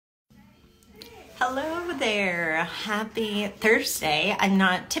Hello there. Happy Thursday. I'm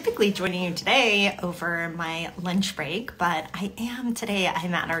not typically joining you today over my lunch break, but I am today.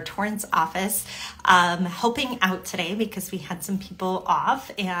 I'm at our Torrance office helping out today because we had some people off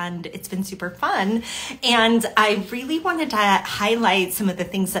and it's been super fun. And I really wanted to highlight some of the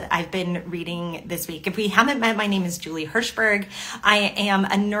things that I've been reading this week. If we haven't met, my name is Julie Hirschberg. I am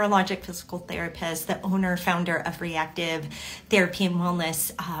a neurologic physical therapist, the owner, founder of Re+active Therapy and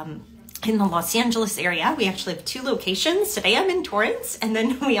Wellness in the Los Angeles area. We actually have two locations. Today I'm in Torrance, and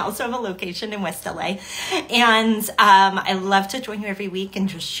then we also have a location in West LA. And I love to join you every week and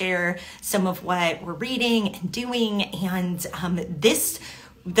just share some of what we're reading and doing. And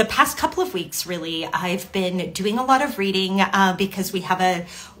the past couple of weeks, really, I've been doing a lot of reading because we have a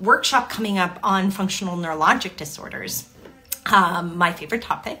workshop coming up on functional neurologic disorders. My favorite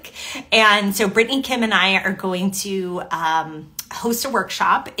topic. And so Brittany, Kim, and I are going to host a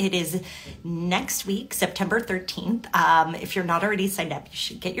workshop. It is next week, September 13th. If you're not already signed up, you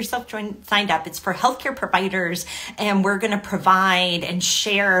should get yourself signed up. It's for healthcare providers, and we're going to provide and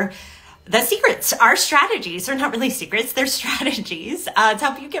share the secrets, our strategies. They're not really secrets, they're strategies to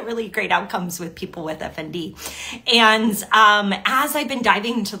help you get really great outcomes with people with FND. And as I've been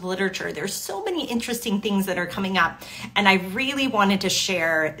diving into the literature, there's so many interesting things that are coming up, and I really wanted to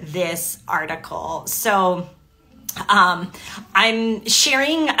share this article. So I'm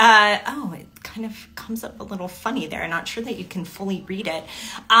sharing, it kind of comes up a little funny there. I'm not sure that you can fully read it.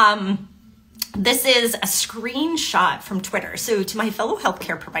 This is a screenshot from Twitter. So to my fellow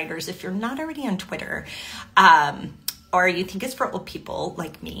healthcare providers, if you're not already on Twitter, or you think it's for old people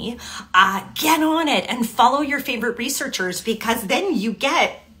like me, get on it and follow your favorite researchers, because then you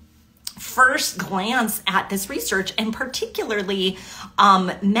get first glance at this research, and particularly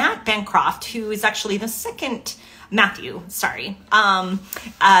Matt Bancroft, who is actually the second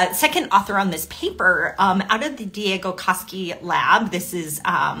author on this paper out of the Diego Koski lab. This is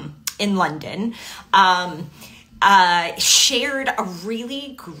in London, shared a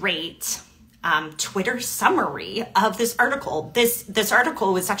really great Twitter summary of this article. This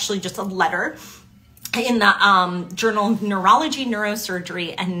article was actually just a letter in the Journal of Neurology,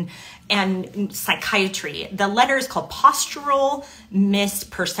 Neurosurgery, and Psychiatry. The letter is called Postural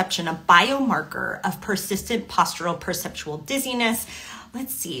Misperception, a biomarker of persistent postural perceptual dizziness.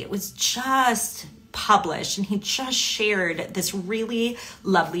 Let's see, it was just published, and he just shared this really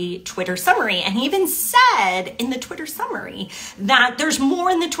lovely Twitter summary. And he even said in the Twitter summary that there's more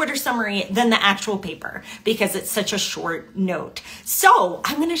in the Twitter summary than the actual paper because it's such a short note. So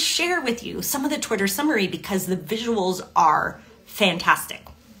I'm going to share with you some of the Twitter summary because the visuals are fantastic.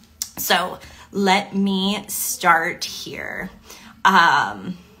 So let me start here.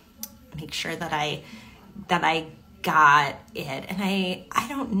 Make sure that I got it, and I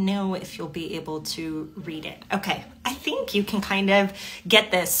don't know if you'll be able to read it. Okay, I think you can kind of get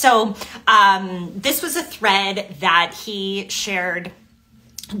this. So this was a thread that he shared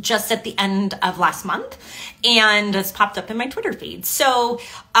just at the end of last month, and it's popped up in my Twitter feed. So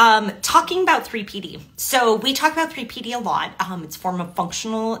talking about 3PD. So we talk about 3PD a lot. It's a form of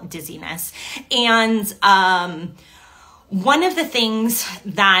functional dizziness, and one of the things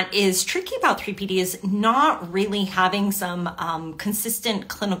that is tricky about 3PD is not really having some consistent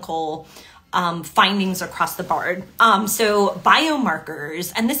clinical findings across the board. So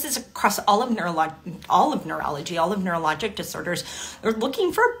biomarkers, and this is across all of neurology, all of neurologic disorders, they're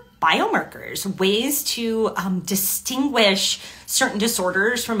looking for biomarkers, ways to distinguish certain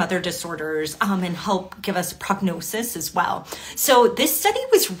disorders from other disorders and help give us a prognosis as well. So this study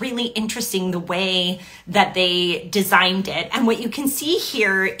was really interesting, the way that they designed it. And what you can see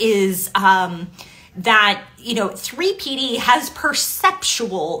here is that, 3PD has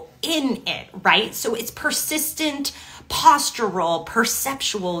perceptual in it, right? So it's persistent postural,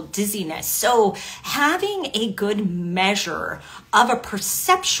 perceptual dizziness. So having a good measure of a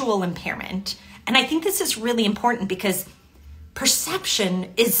perceptual impairment, and I think this is really important because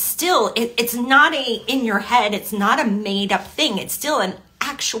perception is still, it's not in your head, it's not a made up thing, it's still an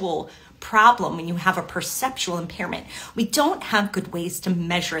actual problem when you have a perceptual impairment. We don't have good ways to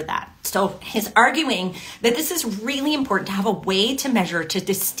measure that. So he's arguing that this is really important to have a way to measure, to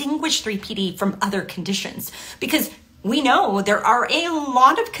distinguish 3PD from other conditions, because we know there are a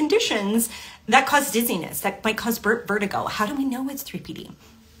lot of conditions that cause dizziness, that might cause vertigo. How do we know it's 3PD?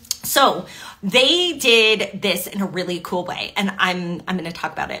 So they did this in a really cool way, and I'm going to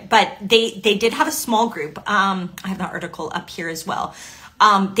talk about it. But they did have a small group. I have the article up here as well.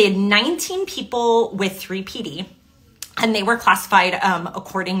 They had 19 people with 3PD. And they were classified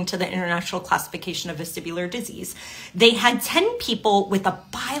according to the International Classification of Vestibular Disease. They had 10 people with a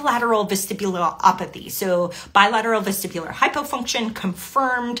bilateral vestibulopathy. So bilateral vestibular hypofunction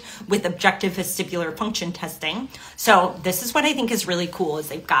confirmed with objective vestibular function testing. So this is what I think is really cool is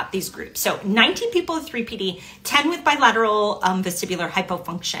they've got these groups. So 19 people with 3PD, 10 with bilateral vestibular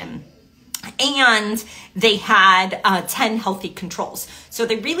hypofunction. And they had 10 healthy controls. So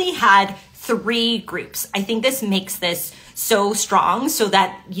they really had 3 groups. I think this makes this so strong so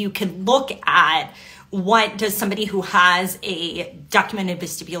that you can look at what does somebody who has a documented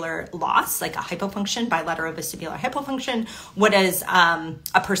vestibular loss, like a hypofunction, bilateral vestibular hypofunction, what does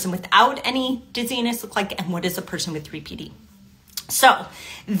a person without any dizziness look like, and what does a person with 3PD? So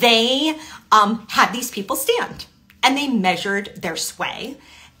they had these people stand and they measured their sway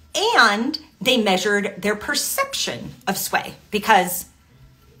and they measured their perception of sway, because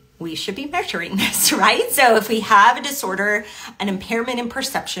we should be measuring this, right? So if we have a disorder, an impairment in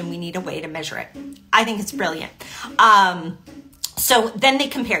perception, we need a way to measure it. I think it's brilliant. So then they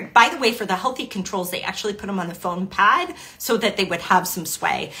compared. By the way, for the healthy controls, they actually put them on the foam pad so that they would have some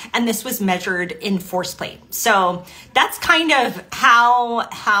sway. And this was measured in force plate. So that's kind of how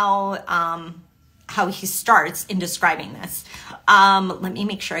he starts in describing this. Let me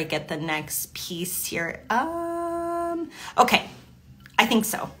make sure I get the next piece here. Okay, I think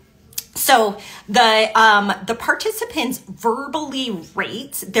so. So the participants verbally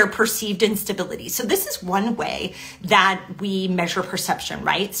rate their perceived instability. So this is one way that we measure perception,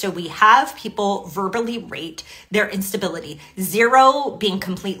 right? So we have people verbally rate their instability, 0 being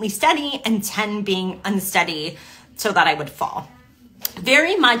completely steady and 10 being unsteady, so that I would fall.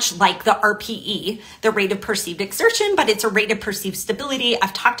 Very much like the RPE, the rate of perceived exertion, but it's a rate of perceived stability.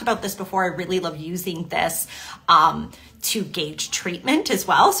 I've talked about this before. I really love using this to gauge treatment as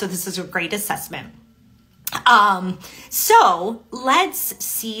well. So this is a great assessment. So let's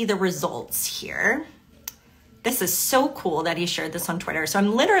see the results here. This is so cool that he shared this on Twitter. So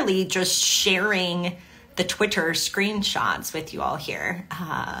I'm literally just sharing the Twitter screenshots with you all here.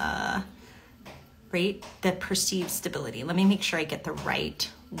 Rate the perceived stability. Let me make sure I get the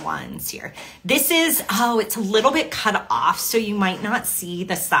right ones here. This is, it's a little bit cut off, so you might not see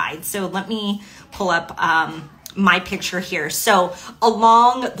the side. So let me pull up my picture here. So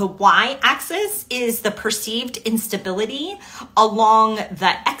along the y-axis is the perceived instability. Along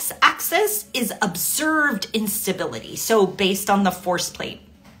the x-axis is observed instability. So based on the force plate.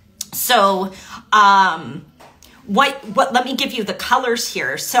 So let me give you the colors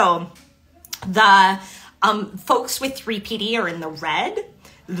here. So the folks with 3PD are in the red.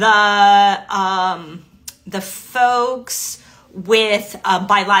 The folks with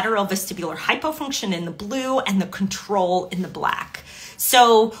bilateral vestibular hypofunction in the blue, and the control in the black.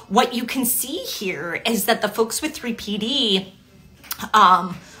 So what you can see here is that the folks with 3PD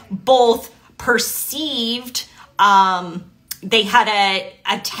both perceived, they had a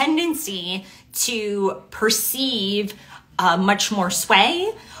tendency to perceive much more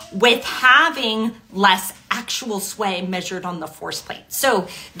sway, with having less actual sway measured on the force plate. So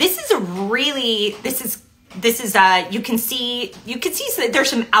this is you can see so there's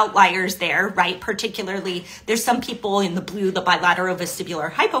some outliers there, right? Particularly, there's some people in the blue, the bilateral vestibular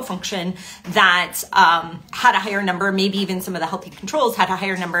hypofunction, that had a higher number. Maybe even some of the healthy controls had a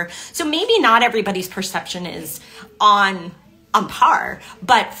higher number. So maybe not everybody's perception is on par,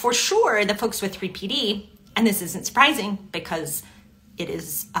 but for sure the folks with 3PD, and this isn't surprising because it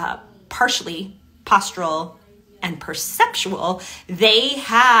is partially postural and perceptual, they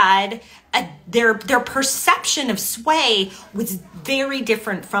had their perception of sway was very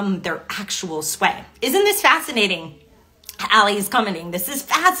different from their actual sway. Isn't this fascinating? Allie is commenting, this is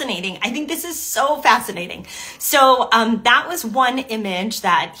fascinating. I think this is so fascinating. So that was one image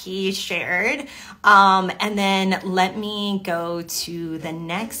that he shared. And then let me go to the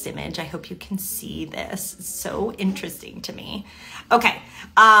next image. I hope you can see this. It's so interesting to me. Okay,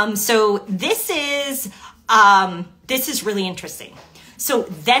 so this is really interesting. So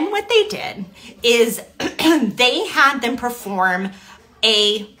then what they did is they had them perform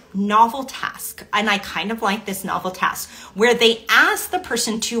a novel task. And I kind of like this novel task where they asked the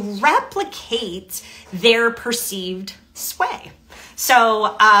person to replicate their perceived sway.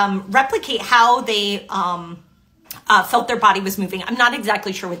 So replicate how they felt their body was moving. I'm not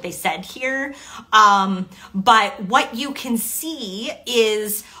exactly sure what they said here, but what you can see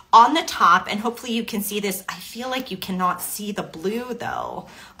is on the top, and hopefully you can see this. I feel like you cannot see the blue though.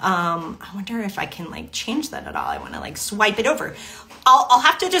 I wonder if I can like change that at all. I want to like swipe it over. I'll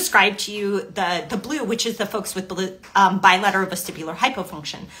have to describe to you the blue, which is the folks with bilateral vestibular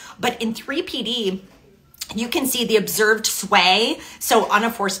hypofunction. But in 3PD, you can see the observed sway. So on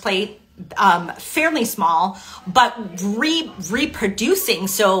a force plate, fairly small, but reproducing.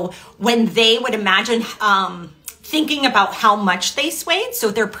 So when they would imagine thinking about how much they swayed,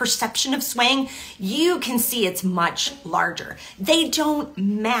 so their perception of swaying, you can see it's much larger. They don't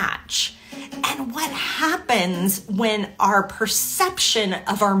match. And what happens when our perception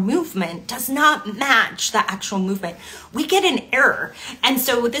of our movement does not match the actual movement? We get an error. And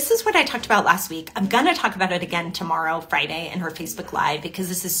so this is what I talked about last week. I'm going to talk about it again tomorrow, Friday, in her Facebook Live, because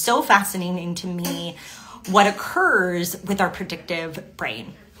this is so fascinating to me, what occurs with our predictive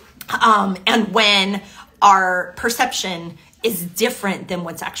brain. And when our perception is different than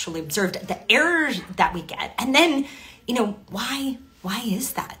what's actually observed, the errors that we get. And then, why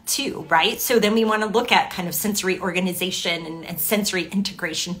is that too, right? So then we want to look at kind of sensory organization and sensory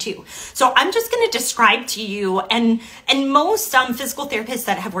integration too. So I'm just going to describe to you, and most physical therapists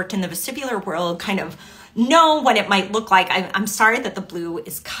that have worked in the vestibular world kind of know what it might look like. I'm sorry that the blue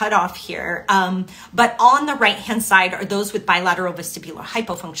is cut off here, but on the right-hand side are those with bilateral vestibular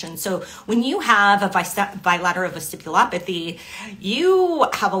hypofunction. So when you have a bilateral vestibulopathy, you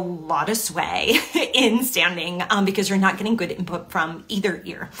have a lot of sway in standing because you're not getting good input from either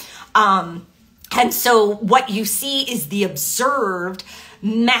ear. And so what you see is the observed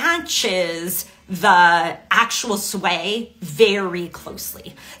matches the actual sway very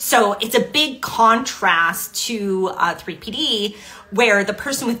closely. So it's a big contrast to 3PD, where the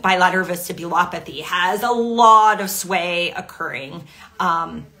person with bilateral vestibulopathy has a lot of sway occurring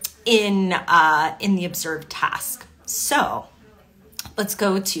in the observed task. So let's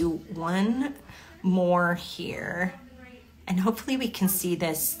go to one more here, and hopefully we can see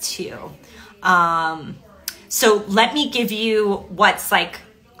this too. So let me give you what's like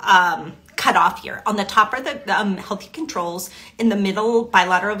cut off here. On the top are the healthy controls, in the middle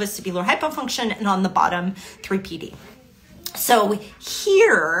bilateral vestibular hypofunction, and on the bottom 3PD. So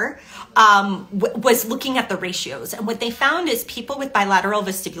here was looking at the ratios, and what they found is people with bilateral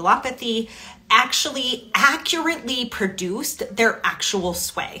vestibulopathy actually accurately produced their actual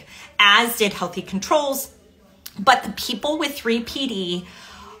sway, as did healthy controls, but the people with 3PD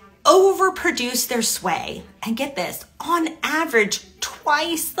overproduce their sway, and get this, on average,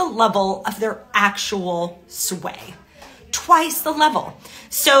 twice the level of their actual sway. Twice the level.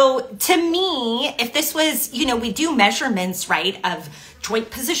 So to me, if this was, we do measurements, right, of joint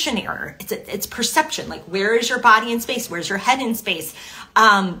position error. It's perception, like where is your body in space? Where's your head in space?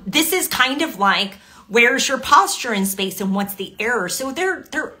 This is kind of like, where's your posture in space and what's the error? So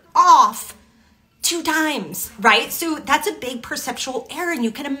they're off 2 times, right? So that's a big perceptual error, and you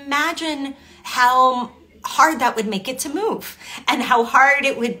can imagine how hard that would make it to move, and how hard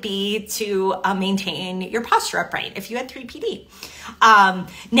it would be to maintain your posture upright if you had 3PD.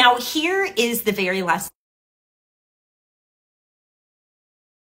 Now here is the very last